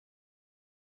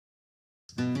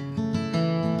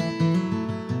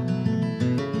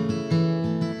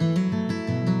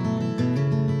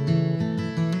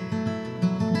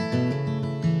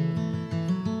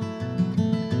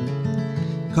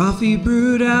Coffee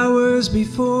brewed hours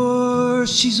before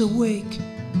she's awake.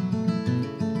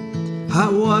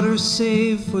 Hot water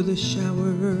saved for the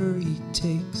shower he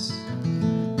takes.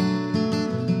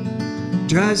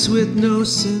 Drives with no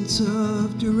sense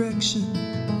of direction.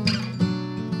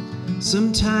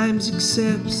 Sometimes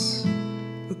accepts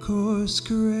a course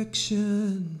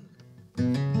correction.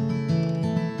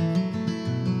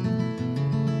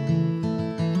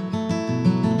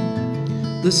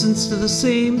 Listens to the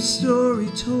same story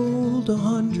told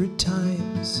 100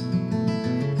 times.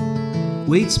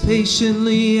 Waits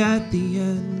patiently at the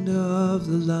end of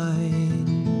the line.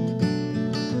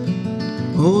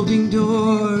 Holding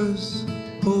doors,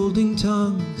 holding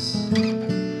tongues.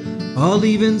 All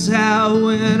evens out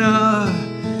when our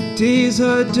days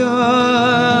are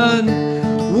done.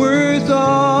 Worth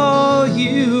all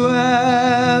you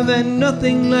have and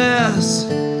nothing less.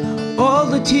 All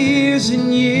the tears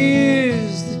and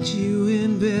years that you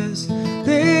invest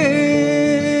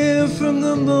there from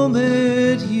the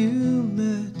moment you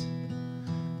met.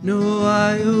 No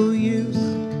IOUs,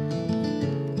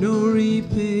 no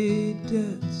repaid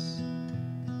debts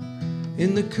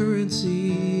in the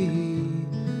currency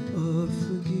of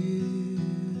forgiveness.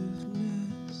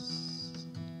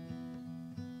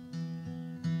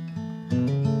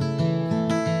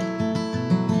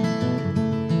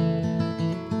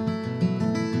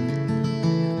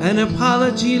 An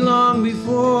apology long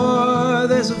before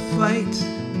there's a fight.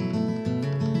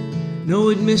 No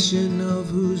admission of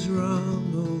who's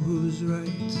wrong or who's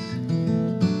right.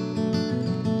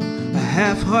 A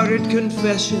half-hearted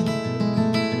confession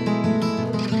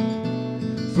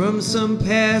from some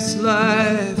past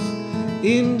life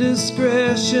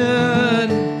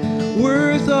indiscretion.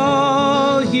 Worth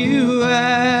all you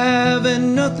have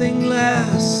and nothing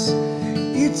less.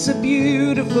 It's a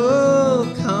beautiful,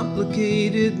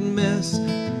 complicated mess.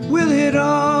 Will it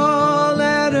all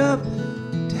add up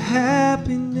to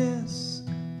happiness?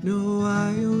 No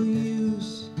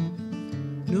IOUs,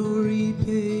 no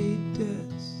repaid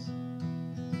debts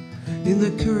in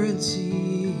the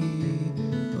currency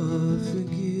of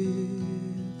forgiveness.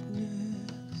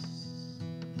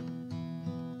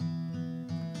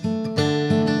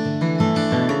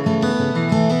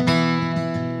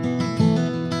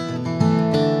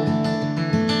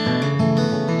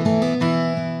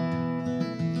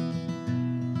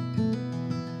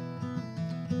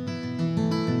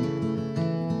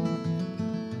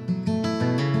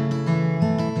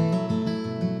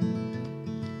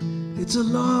 It's a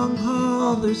long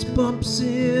haul, there's bumps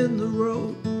in the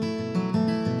road.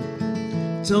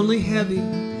 It's only heavy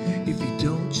if you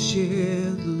don't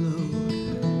share the load.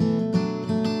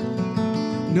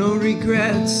 No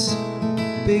regrets,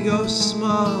 big or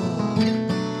small.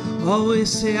 Always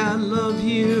say I love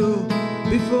you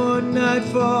before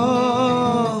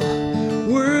nightfall.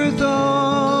 Worth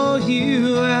all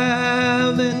you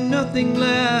have and nothing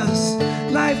less.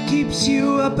 Life keeps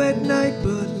you up at night,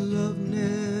 but love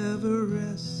never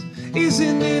rests.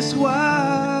 Isn't this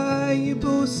why you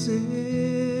both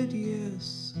said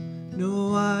yes?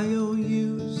 No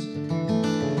IOUs,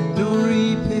 no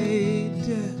repaid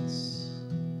debts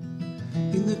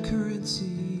in the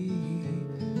currency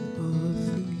of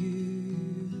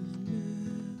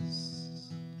forgiveness.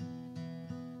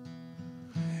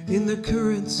 In the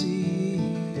currency